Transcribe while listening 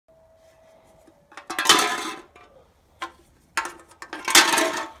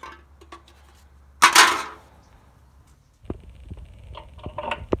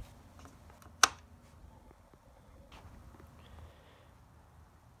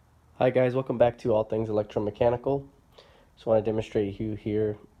Hi guys, welcome back to All Things Electromechanical. Just want to demonstrate you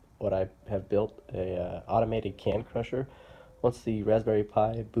here what I have built, a automated can crusher. Once the Raspberry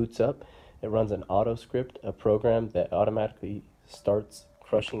Pi boots up, it runs an auto script, a program that automatically starts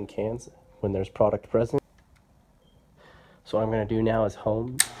crushing cans when there's product present. So what I'm going to do now is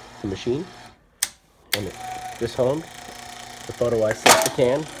home the machine, and it just homed. The photo I set the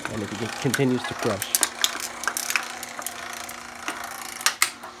can, and it continues to crush.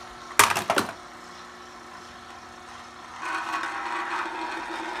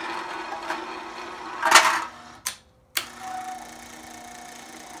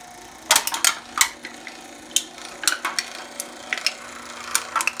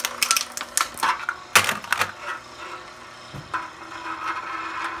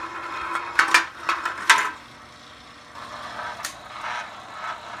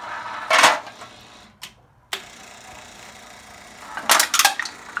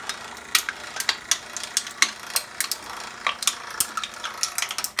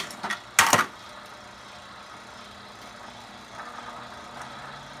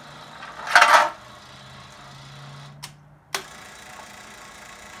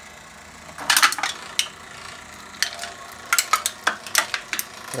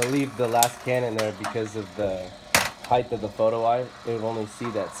 I'll leave the last can in there because of the height of the photo eye. It would only see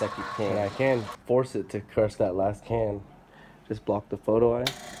that second can. I can force it to crush that last can. Just block the photo eye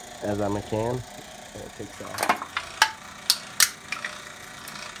as I'm a can, and it takes off.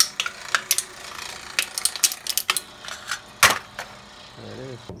 There it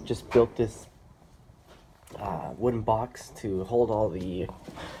is. Just built this wooden box to hold all the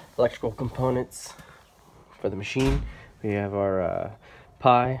electrical components for the machine. We have our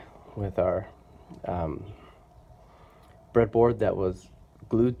Pi with our breadboard that was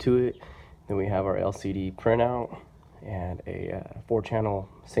glued to it. Then we have our LCD printout and a 4-channel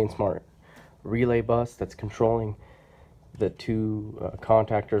SainSmart relay bus that's controlling the two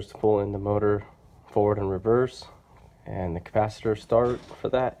contactors to pull in the motor forward and reverse, and the capacitor start for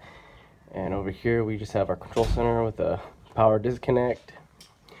that. And over here we just have our control center with a power disconnect.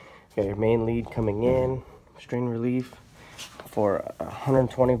 Got your main lead coming in, strain relief for a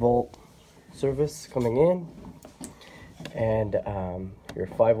 120 volt service coming in, and your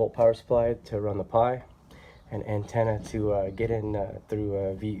 5 volt power supply to run the Pi, and antenna to get in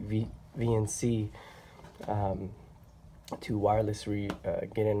through VNC to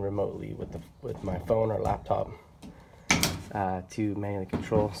wirelessly get in remotely with my phone or laptop to manually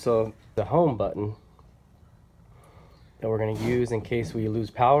control. So the home button that we're going to use in case we lose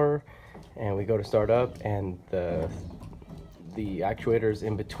power and we go to start up, and the actuators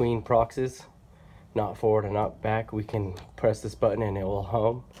in between proxes, not forward and not back, we can press this button and it will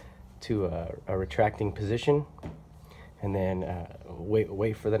home to a retracting position, and then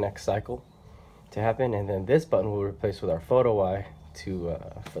wait for the next cycle to happen. And then this button will replace with our photo eye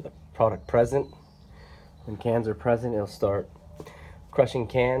for the product present. When cans are present, it'll start crushing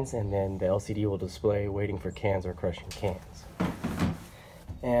cans, and then the LCD will display waiting for cans or crushing cans.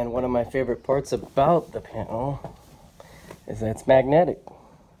 And one of my favorite parts about the panel is that it's magnetic.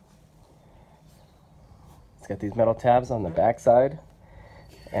 It's got these metal tabs on the back side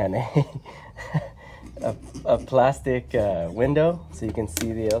and a plastic window so you can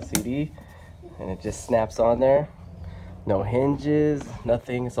see the LCD, and it just snaps on there. No hinges,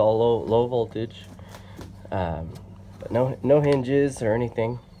 nothing. It's all low voltage, but no hinges or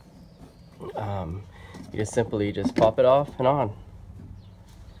anything. You just simply pop it off and on.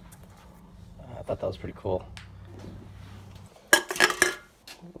 I thought that was pretty cool.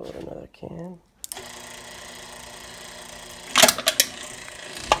 Load another can.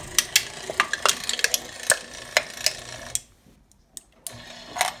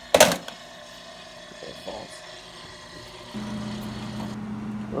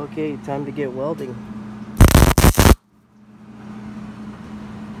 Okay, time to get welding.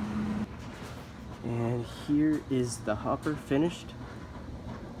 And here is the hopper finished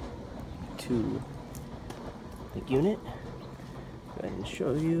to the unit. Go ahead and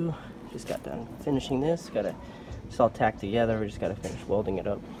show you. Just got done finishing this. It's all tacked together. We just gotta finish welding it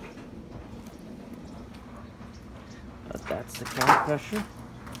up. But that's the can crusher.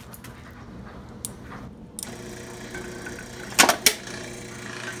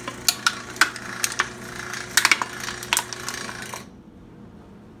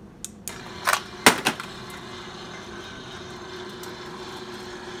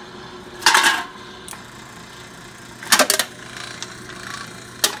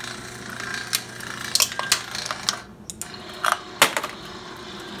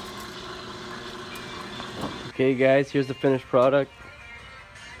 Okay guys, here's the finished product.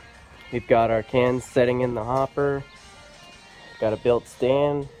 We've got our cans setting in the hopper. Got a built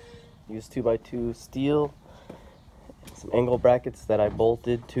stand, used 2x2 steel, some angle brackets that I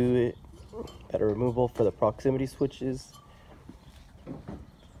bolted to it that are removable for the proximity switches.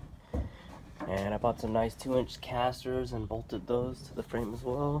 And I bought some nice 2-inch casters and bolted those to the frame as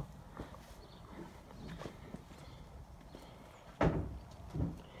well.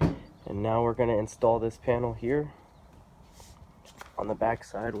 And now we're going to install this panel here on the back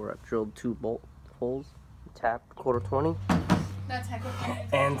side where I've drilled 2 bolt holes, tapped 1/4 20.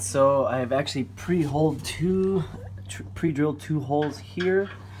 And so I've actually pre-drilled 2 holes here.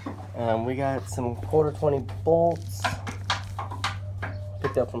 We got some 1/4 20 bolts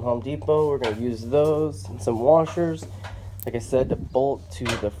picked up from Home Depot. We're going to use those and some washers, like I said, to bolt to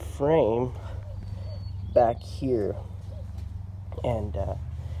the frame back here. And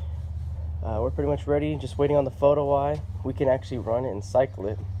we're pretty much ready, just waiting on the photo eye. We can actually run it and cycle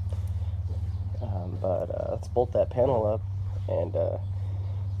it, but let's bolt that panel up and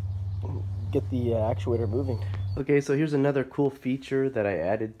get the actuator moving. Okay, so here's another cool feature that I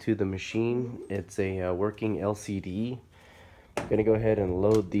added to the machine. It's a working LCD. I'm gonna go ahead and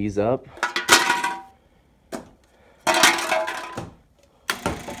load these up.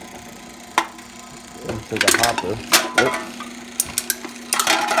 Into the hopper. Oops.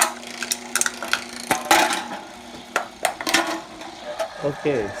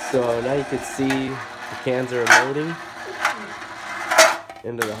 Okay, so now you can see the cans are loading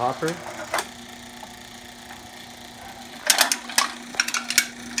into the hopper.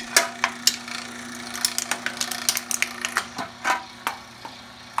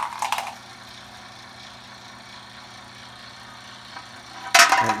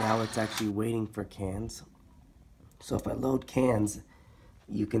 Right now it's actually waiting for cans. So if I load cans,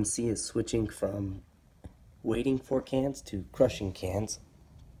 you can see it switching from waiting for cans to crushing cans.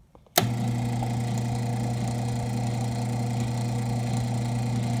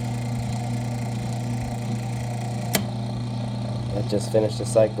 I just finished the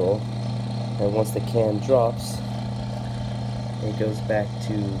cycle, and once the can drops, it goes back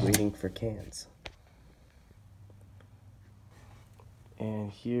to waiting for cans.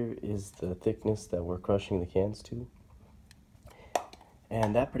 And here is the thickness that we're crushing the cans to.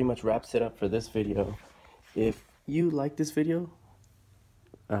 And that pretty much wraps it up for this video. If you like this video,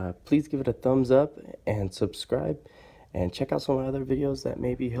 please give it a thumbs up and subscribe, and check out some of my other videos that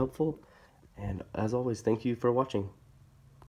may be helpful. And as always, thank you for watching.